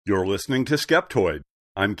You're listening to Skeptoid.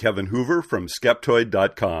 I'm Kevin Hoover from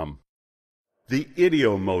Skeptoid.com. The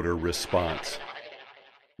Ideomotor Response.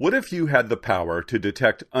 What if you had the power to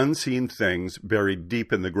detect unseen things buried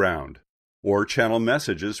deep in the ground, or channel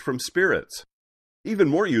messages from spirits? Even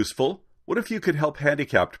more useful, what if you could help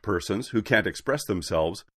handicapped persons who can't express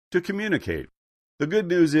themselves to communicate? The good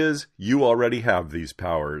news is you already have these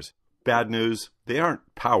powers. Bad news, they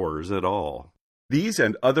aren't powers at all. These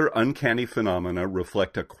and other uncanny phenomena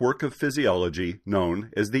reflect a quirk of physiology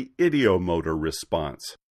known as the ideomotor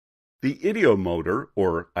response. The ideomotor,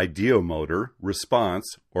 or ideomotor,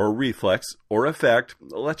 response, or reflex, or effect,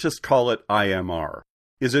 let's just call it IMR,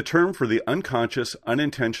 is a term for the unconscious,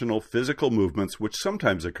 unintentional physical movements which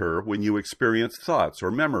sometimes occur when you experience thoughts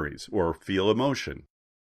or memories, or feel emotion.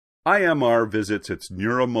 IMR visits its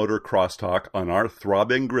neuromotor crosstalk on our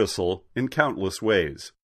throbbing gristle in countless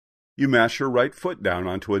ways. You mash your right foot down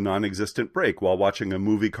onto a non-existent brake while watching a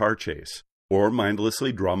movie car chase, or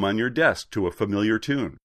mindlessly drum on your desk to a familiar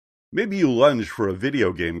tune. Maybe you lunge for a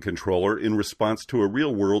video game controller in response to a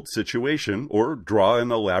real-world situation, or draw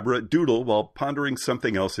an elaborate doodle while pondering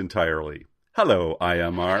something else entirely. Hello,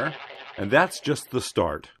 IMR. And that's just the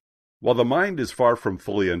start. While the mind is far from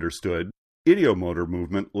fully understood, ideomotor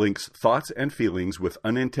movement links thoughts and feelings with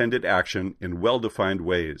unintended action in well-defined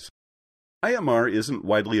ways. IMR isn't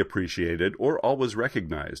widely appreciated or always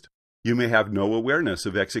recognized. You may have no awareness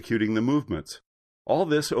of executing the movements. All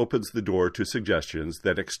this opens the door to suggestions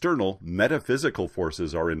that external, metaphysical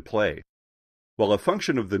forces are in play. While a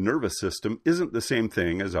function of the nervous system isn't the same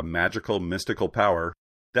thing as a magical, mystical power,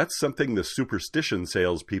 that's something the superstition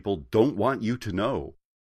salespeople don't want you to know.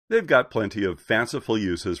 They've got plenty of fanciful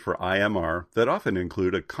uses for IMR that often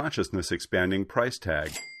include a consciousness-expanding price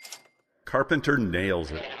tag. Carpenter nails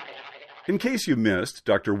it. In case you missed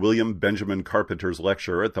Dr. William Benjamin Carpenter's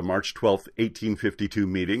lecture at the March 12, 1852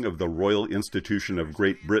 meeting of the Royal Institution of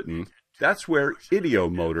Great Britain, that's where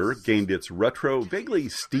ideomotor gained its retro, vaguely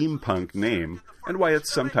steampunk name and why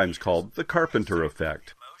it's sometimes called the Carpenter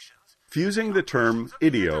effect. Fusing the term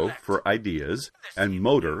ideo for ideas and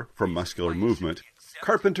motor for muscular movement,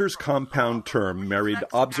 Carpenter's compound term married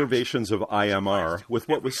observations of IMR with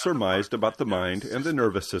what was surmised about the mind and the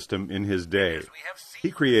nervous system in his day. He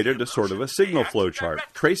created a sort of a signal flow chart,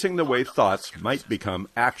 tracing the way thoughts might become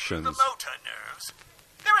actions. The motor nerves.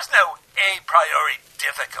 There is no a priori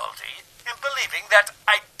difficulty in believing that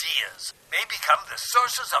ideas may become the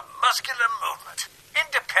sources of muscular movement,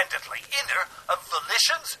 independently either of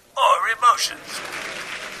volitions or emotions.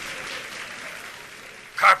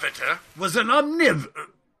 Carpenter was an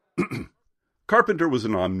Carpenter was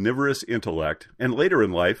an omnivorous intellect, and later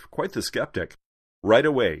in life, quite the skeptic. Right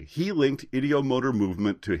away, he linked ideomotor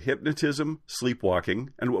movement to hypnotism,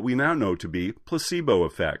 sleepwalking, and what we now know to be placebo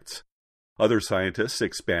effects. Other scientists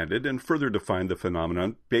expanded and further defined the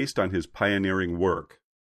phenomenon based on his pioneering work.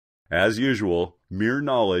 As usual, mere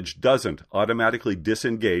knowledge doesn't automatically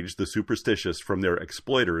disengage the superstitious from their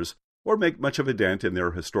exploiters or make much of a dent in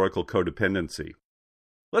their historical codependency.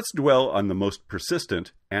 Let's dwell on the most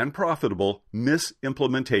persistent and profitable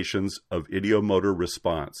misimplementations of ideomotor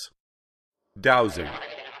response. Dowsing.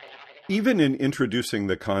 Even in introducing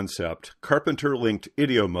the concept, Carpenter linked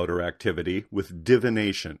ideomotor activity with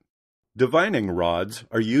divination. Divining rods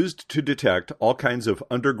are used to detect all kinds of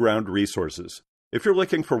underground resources. If you're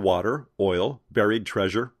looking for water, oil, buried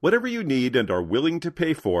treasure, whatever you need and are willing to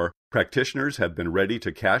pay for, practitioners have been ready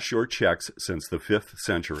to cash your checks since the 5th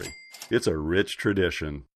century. It's a rich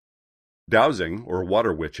tradition. Dowsing, or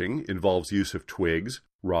water witching, involves use of twigs,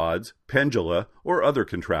 rods, pendula, or other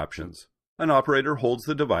contraptions. An operator holds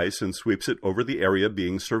the device and sweeps it over the area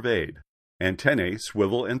being surveyed. Antennae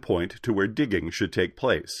swivel and point to where digging should take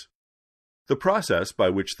place. The process by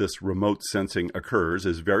which this remote sensing occurs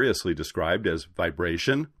is variously described as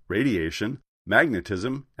vibration, radiation,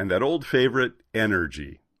 magnetism, and that old favorite,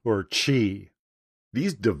 energy, or chi.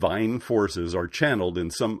 These divine forces are channeled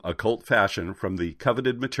in some occult fashion from the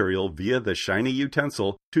coveted material via the shiny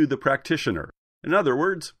utensil to the practitioner. In other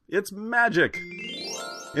words, it's magic!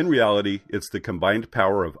 In reality, it's the combined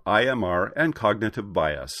power of IMR and cognitive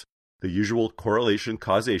bias, the usual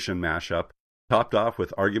correlation-causation mashup, topped off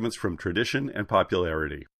with arguments from tradition and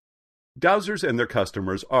popularity. Dowsers and their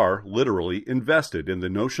customers are, literally, invested in the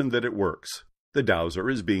notion that it works. The dowser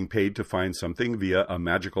is being paid to find something via a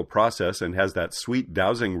magical process and has that sweet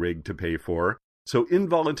dowsing rig to pay for, so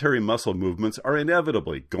involuntary muscle movements are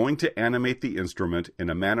inevitably going to animate the instrument in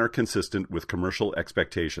a manner consistent with commercial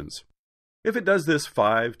expectations. If it does this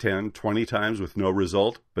 5, 10, 20 times with no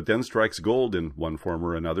result, but then strikes gold in one form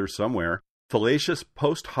or another somewhere, fallacious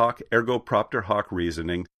post hoc ergo propter hoc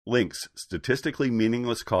reasoning links statistically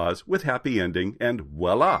meaningless cause with happy ending, and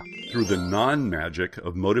voila! Through the non-magic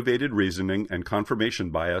of motivated reasoning and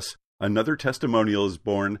confirmation bias, another testimonial is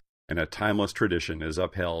born and a timeless tradition is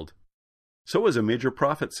upheld. So is a major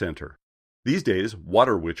profit center. These days,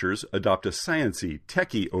 water witchers adopt a science-y,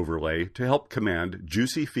 techie overlay to help command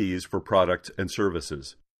juicy fees for products and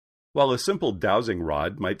services. While a simple dowsing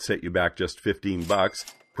rod might set you back just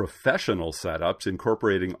 $15, professional setups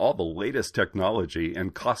incorporating all the latest technology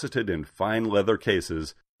and cosseted in fine leather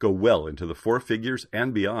cases go well into the four figures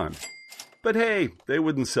and beyond. But hey, they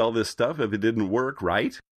wouldn't sell this stuff if it didn't work,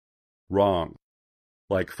 right? Wrong.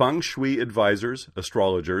 Like feng shui advisors,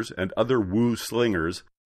 astrologers, and other woo slingers,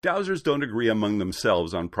 Dowsers don't agree among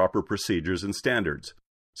themselves on proper procedures and standards.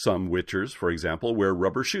 Some witchers, for example, wear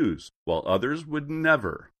rubber shoes, while others would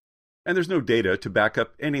never. And there's no data to back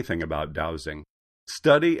up anything about dowsing.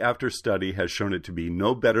 Study after study has shown it to be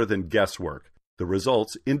no better than guesswork, the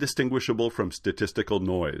results indistinguishable from statistical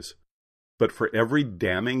noise. But for every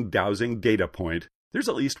damning dowsing data point, there's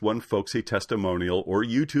at least one folksy testimonial or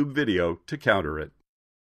YouTube video to counter it.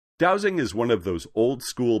 Dowsing is one of those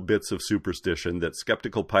old-school bits of superstition that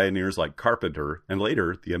skeptical pioneers like Carpenter, and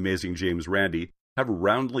later the amazing James Randi, have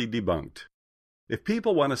roundly debunked. If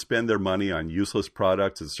people want to spend their money on useless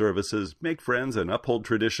products and services, make friends, and uphold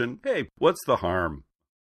tradition, hey, what's the harm?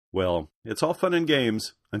 Well, it's all fun and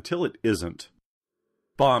games until it isn't.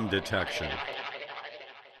 Bomb detection.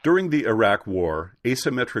 During the Iraq War,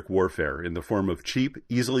 asymmetric warfare in the form of cheap,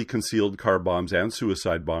 easily concealed car bombs and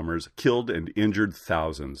suicide bombers killed and injured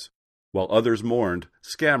thousands. While others mourned,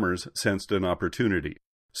 scammers sensed an opportunity.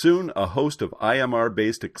 Soon, a host of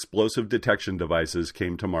IMR-based explosive detection devices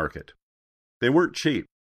came to market. They weren't cheap.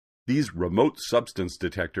 These remote substance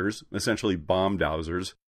detectors, essentially bomb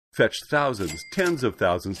dowsers, fetched thousands, tens of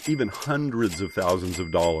thousands, even hundreds of thousands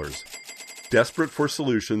of dollars. Desperate for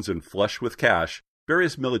solutions and flush with cash,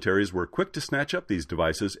 various militaries were quick to snatch up these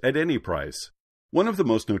devices at any price. One of the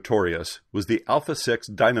most notorious was the Alpha 6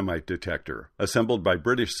 dynamite detector, assembled by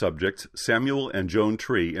British subjects Samuel and Joan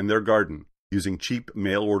Tree in their garden, using cheap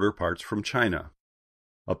mail-order parts from China.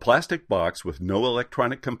 A plastic box with no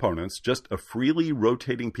electronic components, just a freely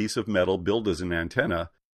rotating piece of metal billed as an antenna,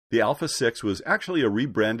 the Alpha 6 was actually a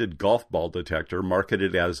rebranded golf ball detector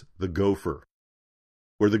marketed as the Gopher.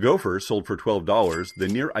 Where the Gopher sold for $12, the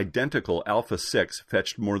near-identical Alpha 6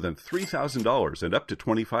 fetched more than $3,000 and up to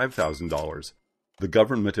 $25,000. The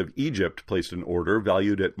government of Egypt placed an order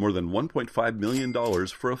valued at more than $1.5 million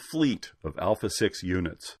for a fleet of Alpha 6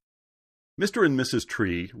 units. Mr. and Mrs.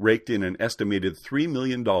 Tree raked in an estimated $3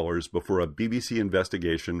 million before a BBC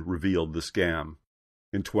investigation revealed the scam.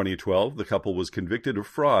 In 2012, the couple was convicted of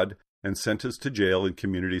fraud and sentenced to jail and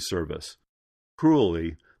community service.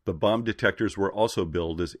 Cruelly, the bomb detectors were also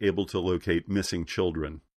billed as able to locate missing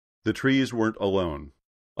children. The Trees weren't alone.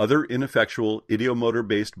 Other ineffectual,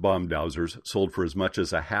 ideomotor-based bomb dowsers sold for as much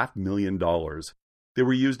as $500,000. They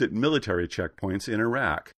were used at military checkpoints in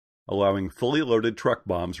Iraq, allowing fully loaded truck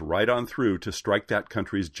bombs right on through to strike that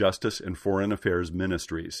country's justice and foreign affairs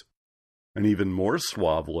ministries. An even more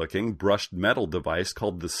suave-looking, brushed metal device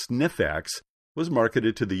called the Sniffx was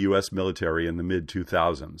marketed to the U.S. military in the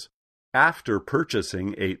mid-2000s. After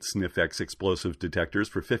purchasing 8 Sniffx explosive detectors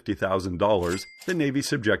for $50,000, the Navy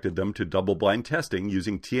subjected them to double-blind testing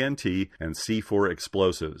using TNT and C4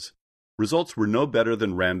 explosives. Results were no better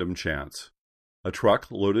than random chance. A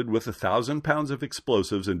truck loaded with 1,000 pounds of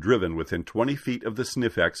explosives and driven within 20 feet of the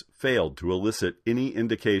Sniffx failed to elicit any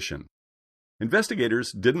indication.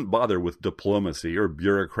 Investigators didn't bother with diplomacy or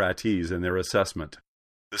bureaucratese in their assessment.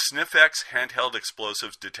 The Sniffx handheld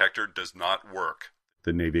explosives detector does not work,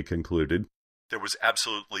 the Navy concluded. There was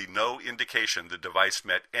absolutely no indication the device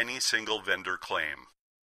met any single vendor claim.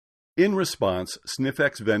 In response,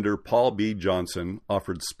 Sniffx vendor Paul B. Johnson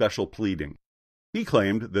offered special pleading. He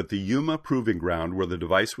claimed that the Yuma proving ground where the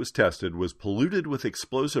device was tested was polluted with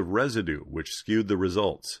explosive residue, which skewed the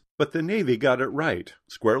results. But the Navy got it right,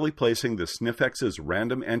 squarely placing the Sniffx's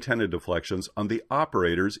random antenna deflections on the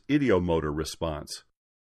operator's ideomotor response.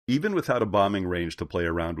 Even without a bombing range to play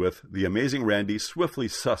around with, the amazing Randi swiftly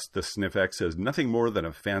sussed the Sniffx as nothing more than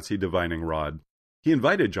a fancy divining rod. He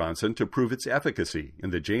invited Johnson to prove its efficacy in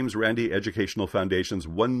the James Randi Educational Foundation's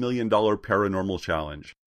 $1 million paranormal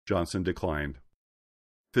challenge. Johnson declined.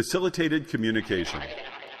 Facilitated communication.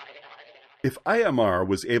 If IMR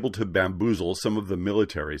was able to bamboozle some of the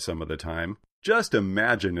military some of the time, just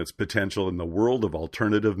imagine its potential in the world of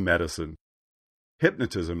alternative medicine.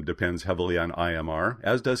 Hypnotism depends heavily on IMR,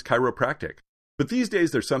 as does chiropractic. But these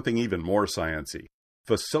days there's something even more sciencey.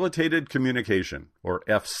 Facilitated communication, or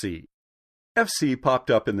FC. FC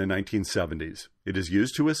popped up in the 1970s. It is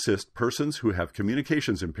used to assist persons who have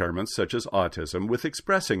communications impairments such as autism with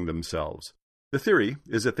expressing themselves. The theory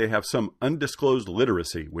is that they have some undisclosed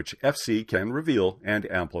literacy which FC can reveal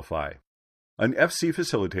and amplify. An FC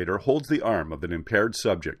facilitator holds the arm of an impaired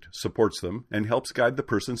subject, supports them, and helps guide the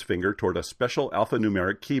person's finger toward a special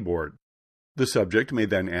alphanumeric keyboard. The subject may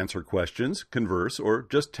then answer questions, converse, or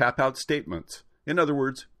just tap out statements. In other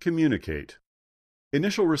words, communicate.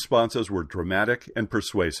 Initial responses were dramatic and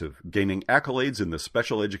persuasive, gaining accolades in the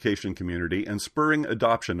special education community and spurring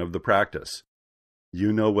adoption of the practice.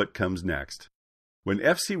 You know what comes next. When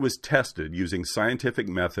FC was tested using scientific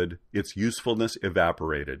method, its usefulness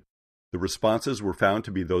evaporated. The responses were found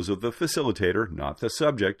to be those of the facilitator, not the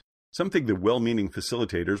subject, something the well-meaning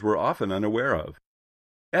facilitators were often unaware of.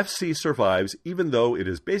 FC survives even though it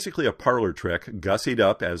is basically a parlor trick gussied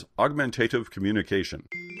up as augmentative communication.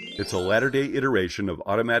 It's a latter-day iteration of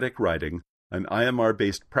automatic writing, an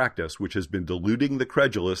IMR-based practice which has been deluding the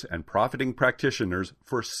credulous and profiting practitioners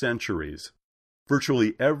for centuries.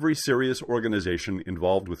 Virtually every serious organization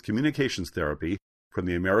involved with communications therapy, from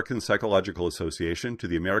the American Psychological Association to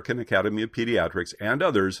the American Academy of Pediatrics and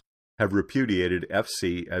others, have repudiated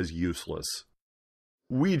FC as useless.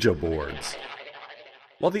 Ouija Boards.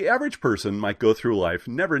 While the average person might go through life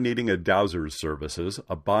never needing a Dowsers services,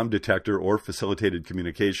 a bomb detector, or facilitated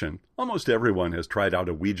communication, almost everyone has tried out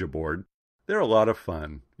a Ouija board. They're a lot of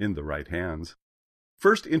fun, in the right hands.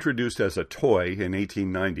 First introduced as a toy in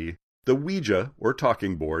 1890, the Ouija, or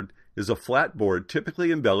talking board, is a flat board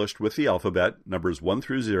typically embellished with the alphabet, numbers 1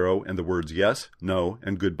 through 0, and the words yes, no,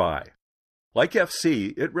 and goodbye. Like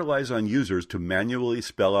FC, it relies on users to manually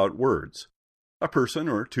spell out words. A person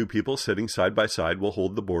or two people sitting side by side will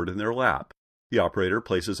hold the board in their lap. The operator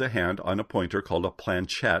places a hand on a pointer called a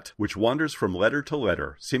planchette, which wanders from letter to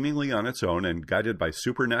letter, seemingly on its own and guided by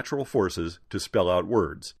supernatural forces to spell out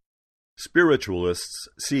words. Spiritualists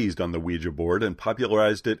seized on the Ouija board and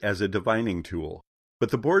popularized it as a divining tool. But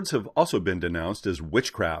the boards have also been denounced as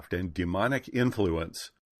witchcraft and demonic influence.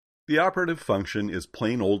 The operative function is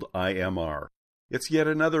plain old IMR. It's yet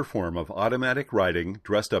another form of automatic writing,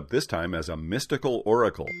 dressed up this time as a mystical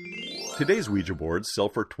oracle. Today's Ouija boards sell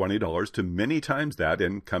for $20 to many times that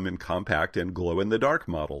and come in compact and glow-in-the-dark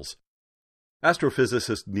models.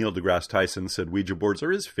 Astrophysicist Neil deGrasse Tyson said Ouija boards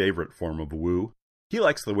are his favorite form of woo. He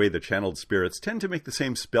likes the way the channeled spirits tend to make the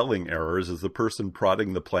same spelling errors as the person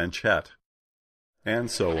prodding the planchette.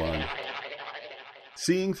 And so on.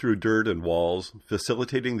 Seeing through dirt and walls,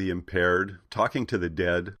 facilitating the impaired, talking to the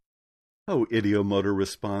dead. Oh, Ideomotor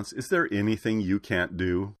Response, is there anything you can't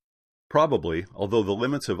do? Probably, although the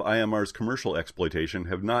limits of IMR's commercial exploitation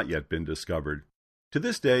have not yet been discovered. To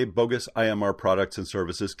this day, bogus IMR products and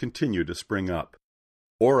services continue to spring up.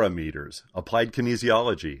 Aura meters, applied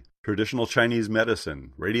kinesiology, traditional Chinese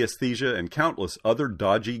medicine, radiesthesia, and countless other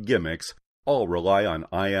dodgy gimmicks all rely on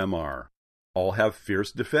IMR. All have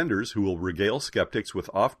fierce defenders who will regale skeptics with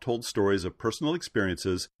oft-told stories of personal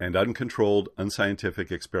experiences and uncontrolled,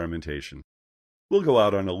 unscientific experimentation. We'll go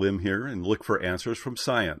out on a limb here and look for answers from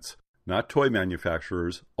science, not toy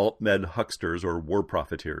manufacturers, alt-med hucksters, or war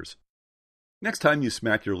profiteers. Next time you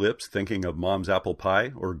smack your lips thinking of mom's apple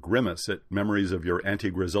pie or grimace at memories of your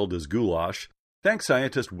Auntie Griselda's goulash, thank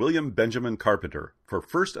scientist William Benjamin Carpenter for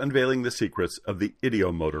first unveiling the secrets of the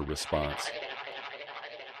ideomotor response.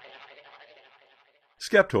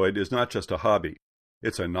 Skeptoid is not just a hobby.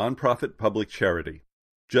 It's a non-profit public charity.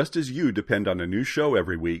 Just as you depend on a new show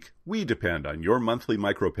every week, we depend on your monthly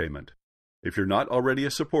micropayment. If you're not already a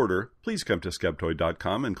supporter, please come to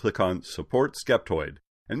Skeptoid.com and click on Support Skeptoid,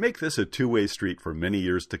 and make this a two-way street for many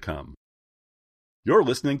years to come. You're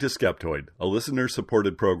listening to Skeptoid, a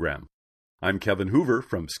listener-supported program. I'm Kevin Hoover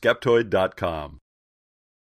from Skeptoid.com.